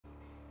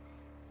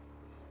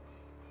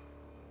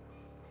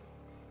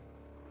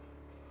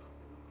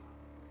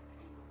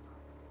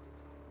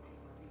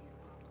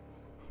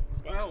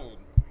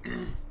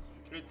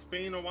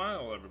been a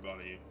while,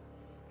 everybody.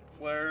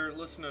 We're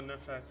listening to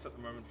FX at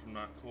the moment from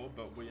Nightcore,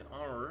 but we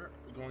are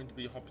going to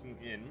be hopping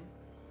in,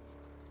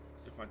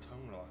 if my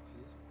tongue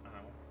relaxes, ow.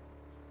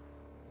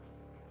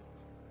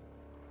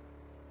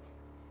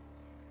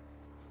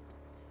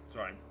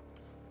 Sorry.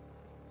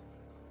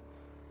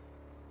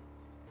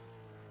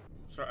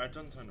 Sorry, I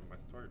done something in my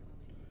throat.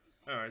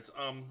 Anyways,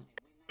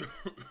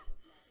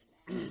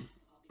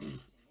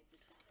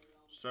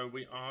 so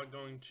we are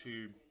going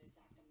to,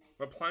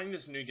 we're playing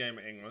this new game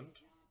in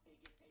England,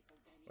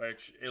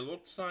 which it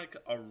looks like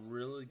a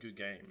really good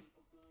game,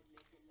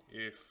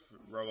 if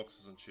Roblox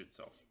doesn't shoot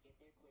itself.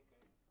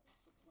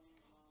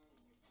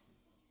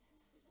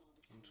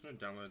 I'm just going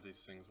to download these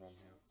things while I'm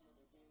here.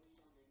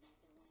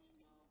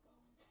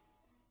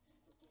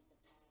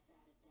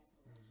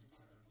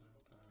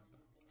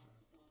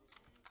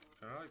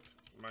 Can I, like,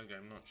 my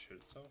game not shoot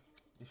itself?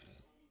 Probably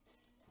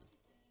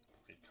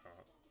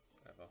can't,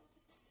 ever.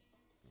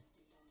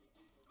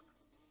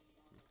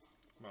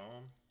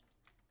 Mom.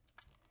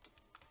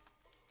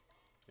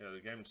 Yeah, the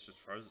game just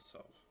froze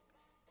itself.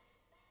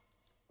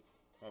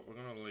 Well, we're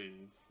gonna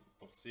leave.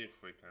 We'll see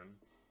if we can.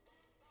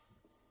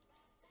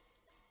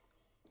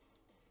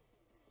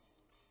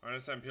 I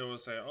understand people will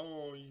say,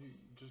 oh, you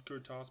just go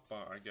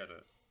taskbar. I get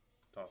it.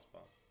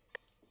 Taskbar.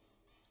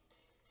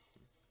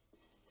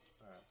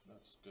 Alright,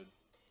 that's good.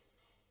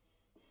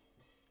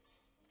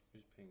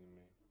 Who's pinging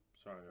me?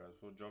 Sorry guys,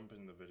 we'll jump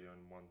in the video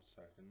in 1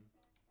 second.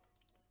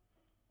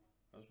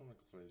 I just want to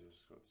clear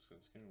this because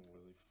it's getting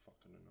really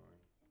fucking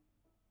annoying.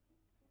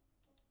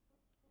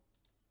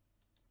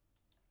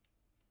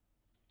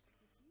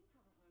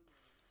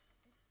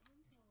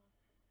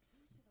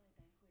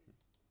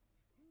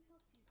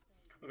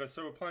 Okay,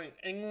 so we're playing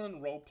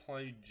England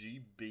Roleplay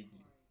GB.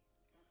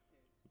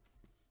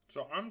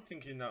 So I'm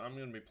thinking that I'm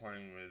going to be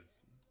playing with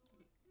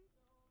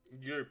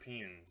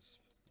Europeans,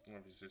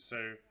 obviously. So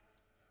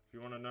if you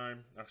want to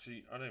know,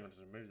 actually, I don't even have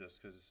to move this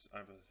because I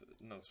have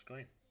another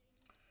screen.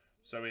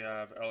 So we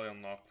have early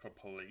unlock for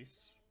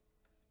police.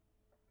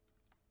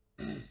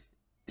 I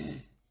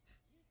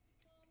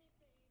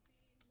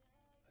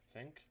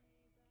think.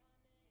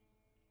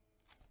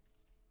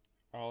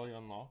 Early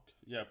unlock.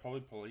 Yeah,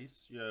 probably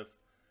police. You have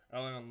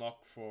early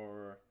unlock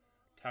for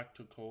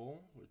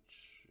tactical,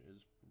 which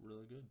is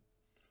really good.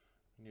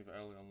 And you have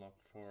early unlock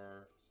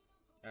for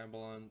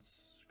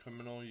ambulance.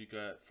 Criminal, you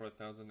get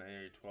 4,000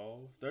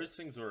 AA12. Those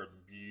things are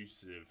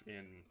abusive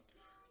in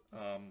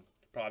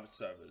private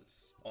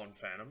servers on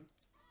Phantom.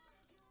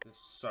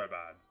 It's so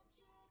bad.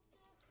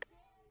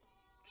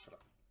 Shut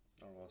up.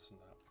 I don't listen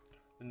to that.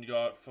 Then you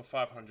got for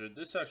 500.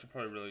 This is actually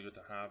probably really good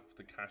to have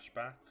the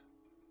cashback.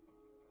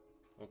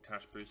 Or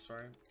cash boost,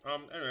 sorry.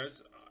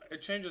 Anyways,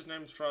 it changes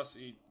names for us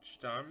each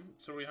time.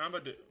 So we have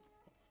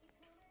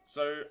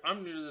so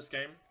I'm new to this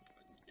game.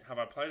 Have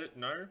I played it?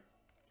 No.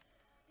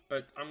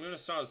 But I'm gonna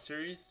start a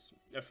series.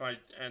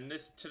 And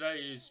this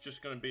today is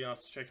just gonna be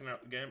us checking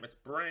out the game. It's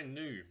brand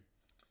new.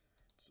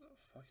 It's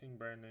fucking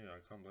brand new. I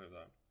can't believe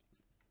that.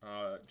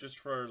 Just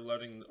for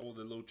letting all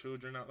the little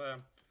children out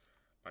there.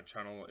 My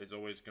channel is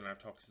always gonna have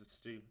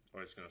toxicity.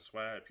 Always gonna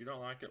swear. If you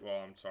don't like it,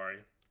 well, I'm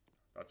sorry.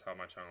 That's how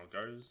my channel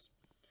goes.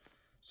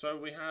 So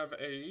we have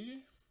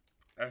a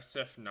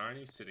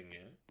SF90 sitting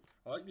here.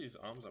 I like these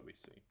arms that we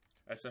see.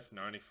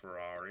 SF90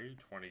 Ferrari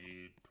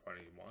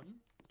 2021.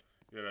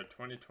 You got a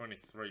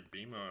 2023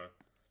 Beamer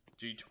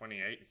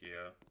G28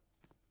 here.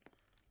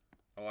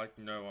 I like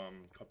no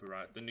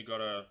copyright. Then you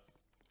got a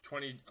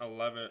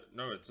 2011.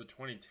 No, it's a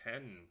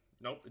 2010.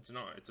 Nope, it's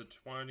not. It's a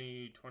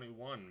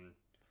 2021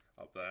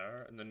 up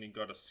there. And then you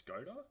got a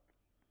Skoda.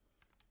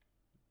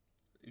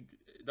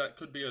 That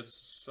could be a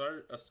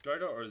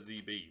Skoda or a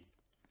ZB.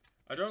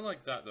 I don't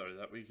like that though,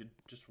 that we could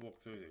just walk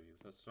through these.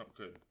 That's not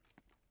good.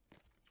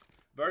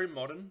 Very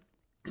modern.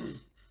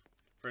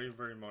 Very,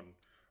 very modern.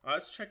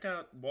 Let's check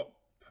out what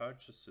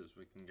purchases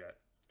we can get.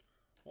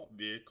 What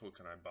vehicle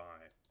can I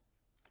buy?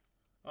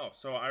 Oh,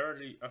 so I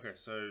already... Okay,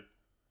 so...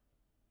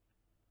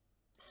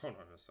 Hold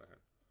on a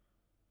second.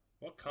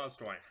 What cars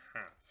do I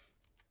have?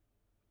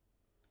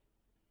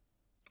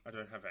 I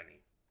don't have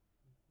any.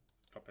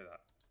 Copy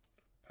that.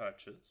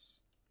 Purchase.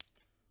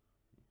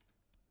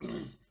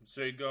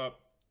 So you got...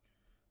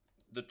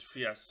 the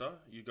Fiesta,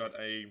 you got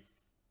a,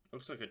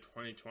 looks like a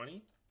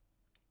 2020.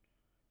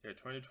 Yeah,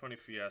 2020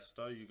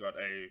 Fiesta. You got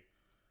a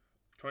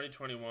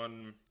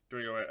 2021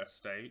 308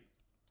 Estate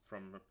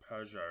from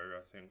Peugeot,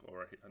 I think,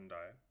 or a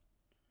Hyundai.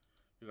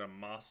 You got a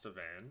Master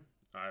Van.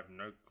 I have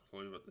no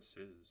clue what this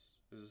is.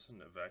 Is this an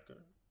Iveco?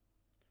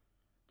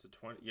 It's a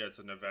 20. Yeah, it's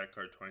an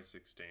Iveco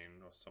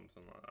 2016 or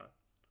something like that.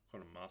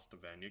 Called a Master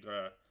Van. You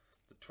got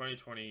the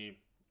 2020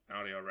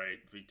 Audi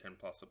R8 V10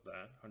 Plus up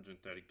there,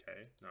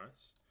 130k.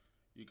 Nice.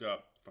 You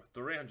got for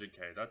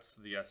 300k, that's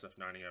the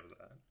SF90 over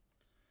there.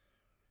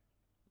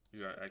 You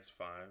got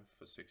X5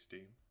 for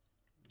 60.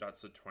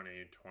 That's the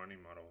 2020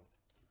 model.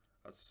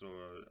 That's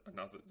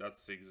another.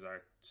 That's the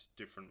exact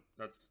different.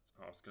 That's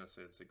I was gonna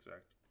say it's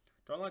exact.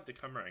 Don't like the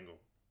camera angle.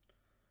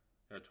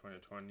 Yeah,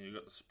 2020. You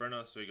got the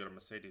Sprinter, so you got a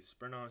Mercedes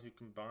Sprinter you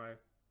can buy.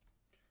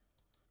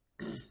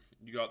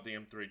 you got the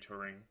M3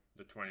 Touring,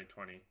 the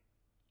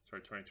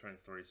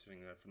 2023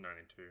 sitting there for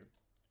 92.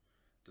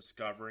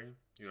 Discovery,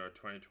 you got a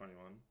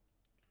 2021.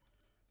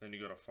 Then you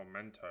got a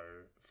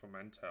Formentor,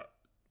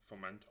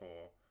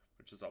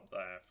 which is up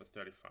there for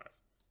 35.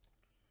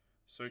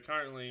 So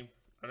currently,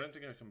 I don't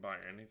think I can buy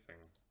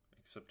anything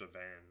except a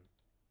van.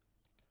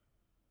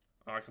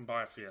 Oh, I can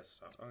buy a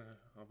Fiesta. Okay,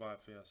 I'll buy a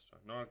Fiesta.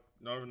 Not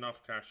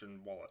enough cash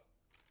in wallet.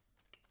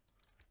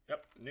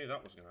 Yep, knew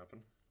that was gonna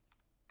happen.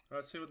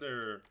 Let's see what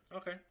they're...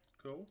 Okay,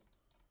 cool.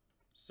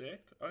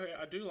 Sick. Okay,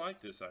 I do like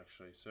this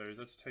actually. So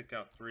let's take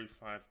out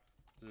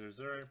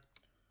 3500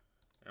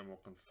 and we'll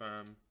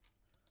confirm.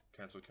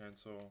 Cancel.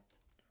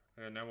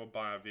 Okay, now we'll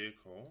buy a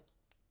vehicle,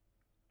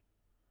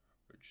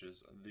 which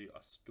is the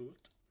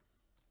Astute.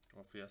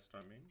 Or Fiesta,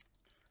 I mean.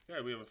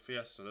 Yeah, we have a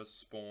Fiesta. Let's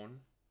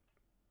spawn.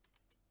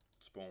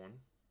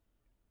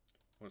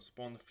 We'll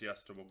spawn the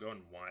Fiesta. We'll go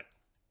in white.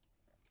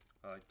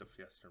 I like the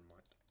Fiesta in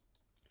white.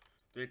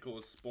 Vehicle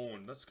is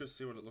spawned. Let's go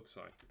see what it looks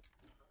like.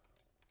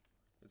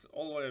 It's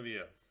all the way over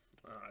here.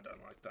 I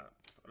don't like that.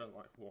 I don't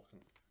like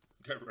walking.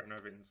 Get ran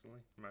over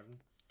instantly. Imagine.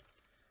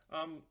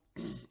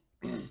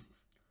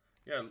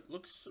 Yeah, it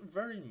looks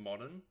very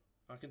modern.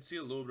 I can see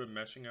a little bit of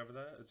meshing over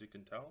there, as you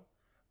can tell.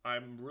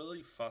 I'm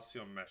really fussy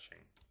on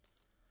meshing.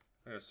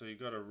 Okay, so you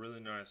got a really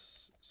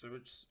nice... So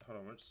hold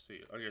on, which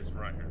seat? Okay, it's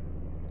right here.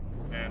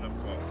 And of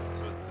course,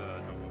 it's with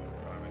the normal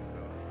driving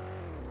wheel.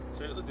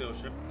 So you got the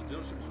dealership. The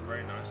dealership is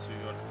very nice. So you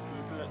got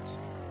Hubert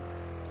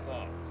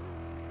Clark.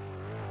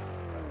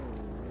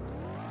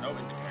 No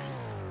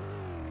indicators.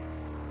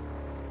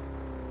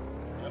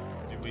 Yep.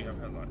 Do we have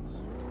headlights?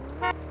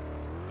 We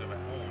have a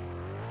horn.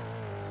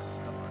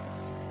 Headlights.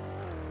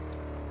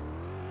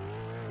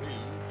 We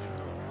do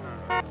not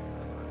have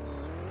headlights.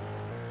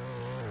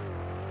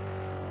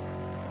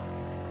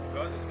 I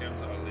feel like this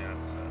game's early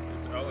access.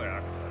 It's early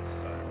access,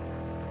 so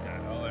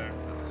yeah, early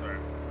access. So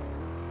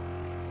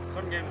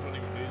some games won't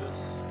even do this.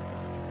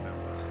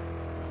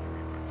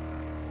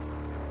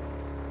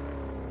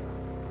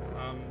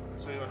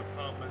 So you got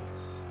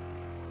apartments,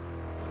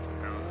 lots of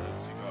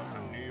houses. You got a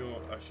New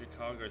York, a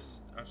Chicago.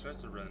 Actually,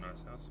 that's a really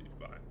nice house that you can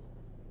buy.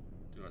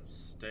 You got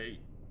state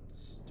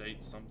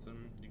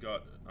something. You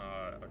got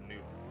a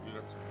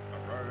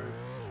road.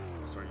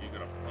 Sorry, you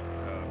got a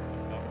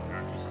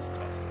apartment. This is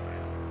custom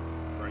made,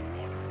 very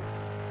modern.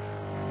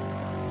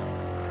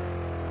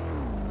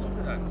 Look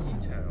at that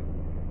detail.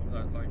 Look at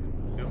that like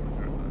building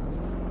right there.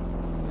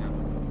 Yeah.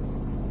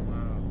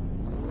 Wow.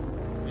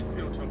 These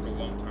people took a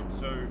long time.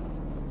 So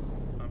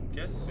I'm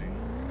guessing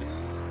this is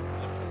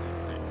the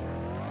police station.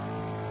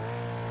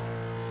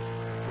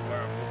 To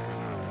where I'm looking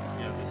at.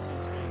 Yeah, this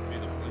is going to be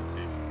the police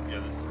station. Yeah,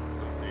 this is the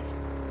police station.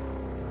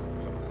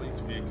 We got police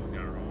vehicle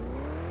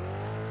garage.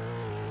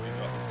 We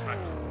got the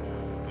tactical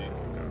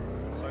vehicle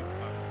garage. It's like 5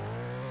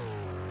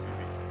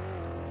 cubic.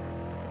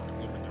 A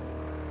little bit different.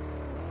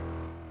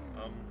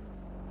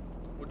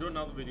 We'll do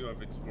another video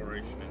of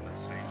exploration in the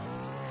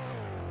stations.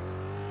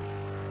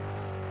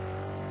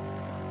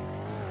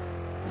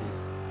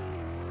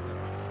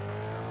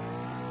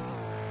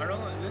 I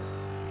don't like this.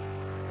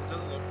 It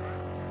doesn't look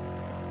right.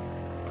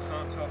 I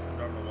can't tell if I'm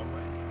driving a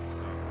one-way,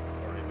 so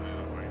or even in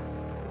a way.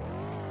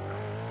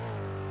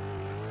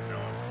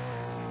 Now I'm.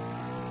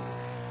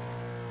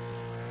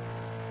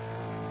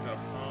 We've got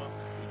a park.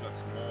 We've got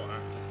some more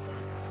access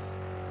points.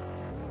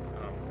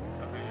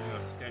 I think you got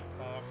a skate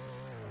park.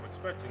 I'm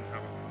expecting to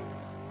have a pool.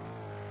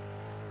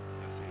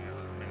 You see a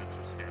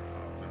miniature skate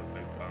park. Got a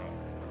big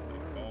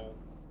bowl.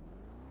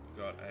 You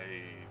got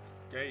a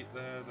gate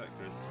there that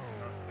goes to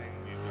nothing.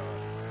 You got.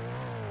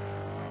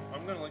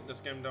 I'm gonna link this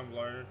game down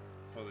below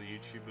for the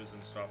YouTubers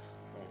and stuff,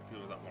 or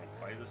people that want to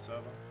play the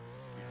server.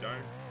 If you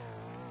don't,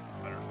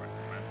 I don't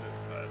recommend it,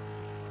 but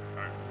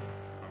apparently,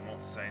 I'm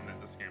not saying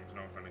that this game's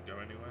not going to go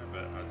anywhere,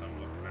 but as I'm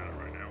looking at it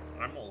right now,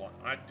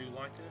 I do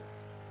like it.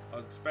 I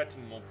was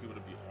expecting more people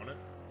to be on it.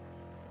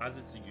 As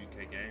it's a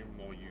UK game,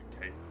 more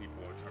UK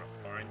people are trying to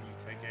find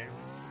UK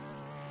games.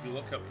 If you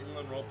look up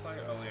Inland Roleplay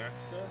Early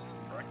Access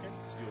in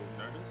brackets, you'll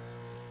notice.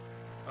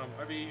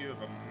 Over here you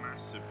have a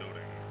massive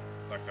building,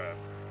 like a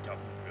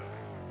government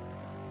building.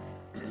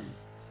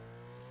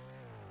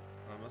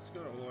 Let's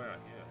go all the way out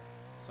here.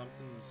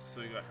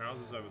 So you got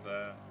houses over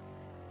there.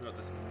 You got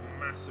this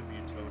massive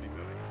utility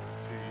building.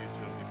 2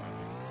 utility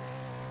buildings.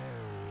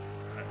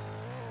 That's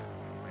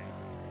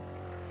amazing.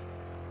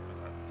 Look at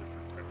that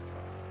different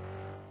texture.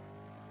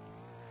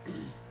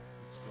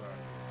 Let's go out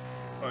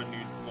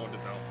here. Oh, more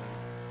development.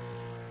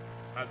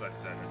 As I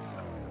said, it's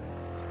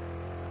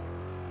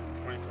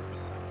 24%.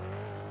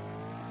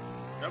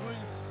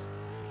 Nobody's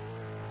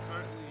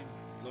currently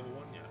level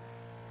 1 yet. I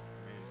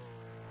mean,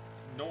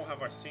 nor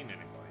have I seen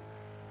anybody.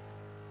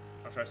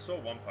 Actually, I saw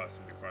one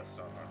person before I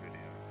started my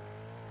video.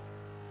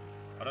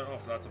 I don't know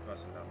if that's a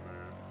person down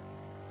there.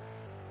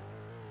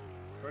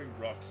 Very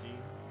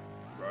rocky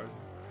road.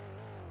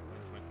 I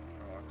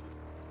like it.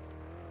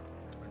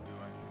 I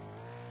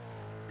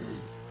do.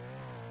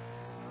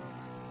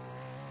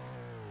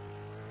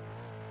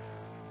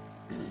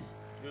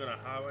 You're on a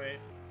highway.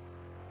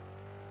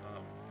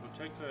 We'll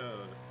take a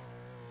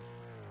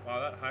Wow,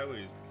 that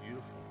highway is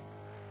beautiful.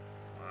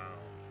 Wow.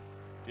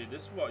 Dude,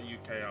 this is what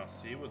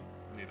UKRC would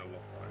need to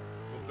look like.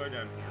 We'll go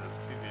down here. There's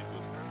 2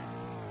 vehicles down here.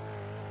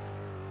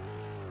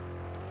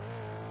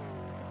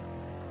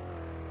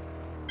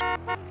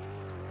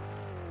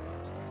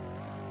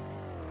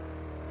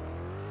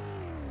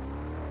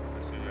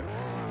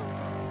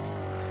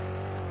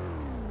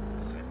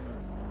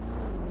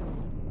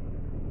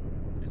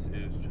 This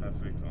is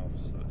traffic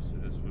officer, so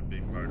this would be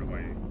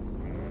motorway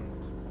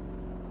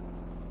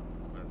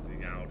with the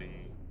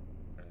Audi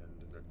and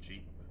the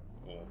Jeep,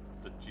 or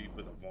the Jeep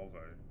with a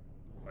Volvo.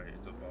 Wait,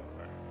 it's a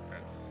Volvo.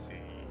 XC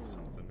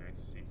something,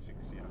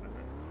 XC60, I don't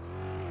know.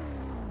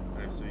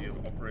 Okay, so you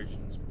have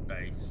operations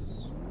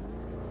base.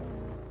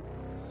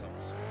 Some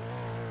sort of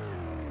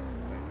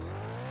base.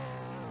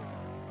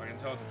 I can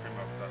tell it's a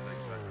framework because I think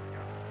it's like a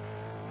garage.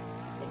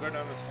 We'll go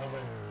down this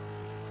highway,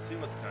 see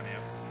what's down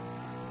here.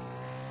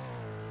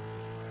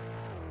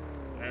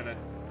 And it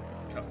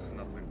cuts to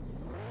nothing.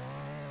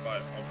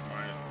 But I'm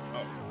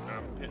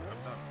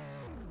done.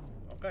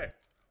 Okay.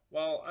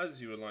 Well,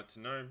 as you would like to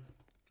know,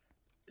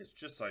 it's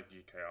just like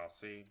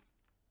UKRC,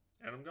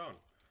 and I'm gone.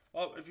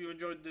 Well, if you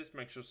enjoyed this,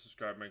 make sure to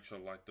subscribe, make sure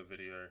to like the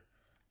video,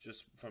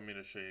 just for me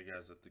to show you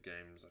guys that the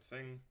game's a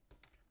thing.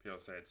 People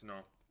say it's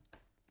not.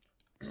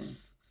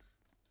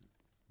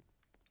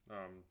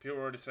 People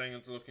are already saying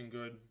it's looking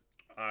good.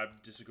 I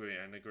disagree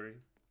and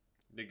agree.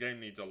 The game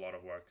needs a lot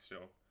of work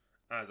still.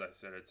 As I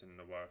said, it's in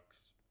the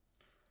works.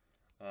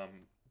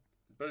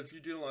 But if you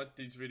do like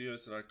these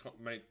videos that I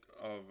make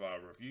of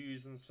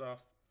reviews and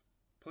stuff,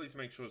 please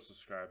make sure to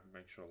subscribe,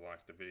 make sure to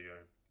like the video.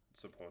 It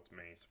supports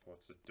me,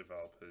 supports the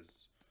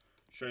developers.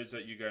 Shows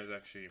that you guys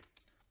actually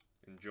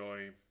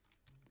enjoy.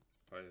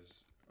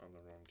 Players on the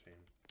wrong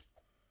team.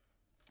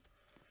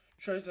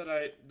 Shows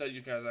that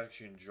you guys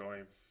actually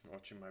enjoy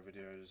watching my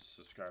videos,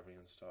 subscribing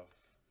and stuff.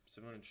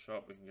 Civilian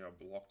shop, we can get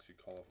a Bloxy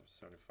collar for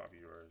 75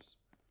 euros.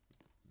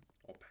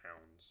 Or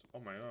pounds. Oh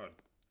my god.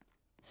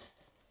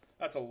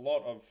 That's a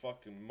lot of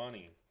fucking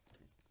money.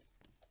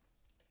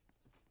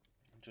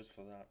 Just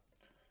for that.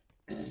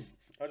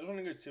 I just want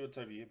to go see what's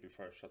over here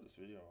before I shut this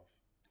video off.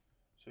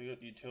 So you got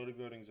the utility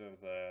buildings over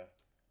there.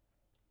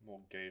 More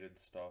gated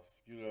stuff.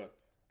 You got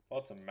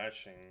lots of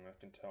meshing, I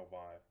can tell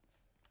by.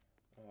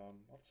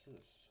 What's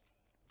this?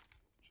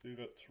 So you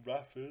got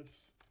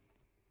Traffis.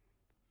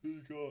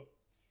 You got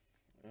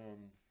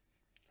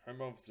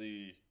home of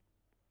the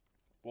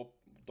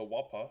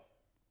Whopper,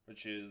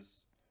 which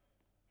is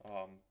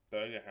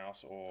Burger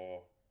House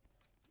or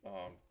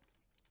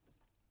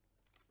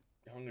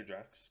Hunger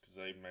Jacks, because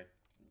they make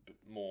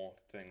more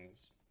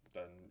things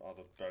than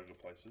other burger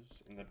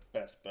places, and the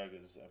best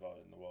burgers ever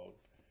in the world.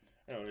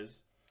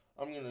 Anyways,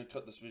 I'm going to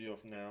cut this video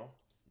off now.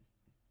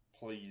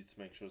 Please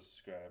make sure to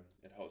subscribe.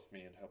 It helps me,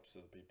 it helps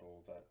other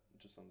people that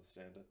just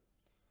understand it.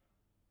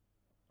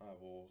 I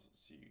will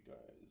see you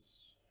guys.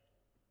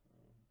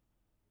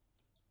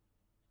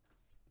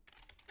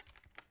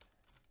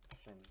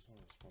 Sorry, I'm just going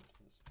to respond to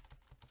this.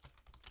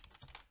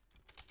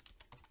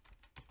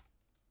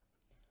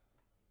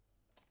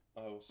 I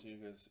will see you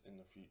guys in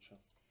the future.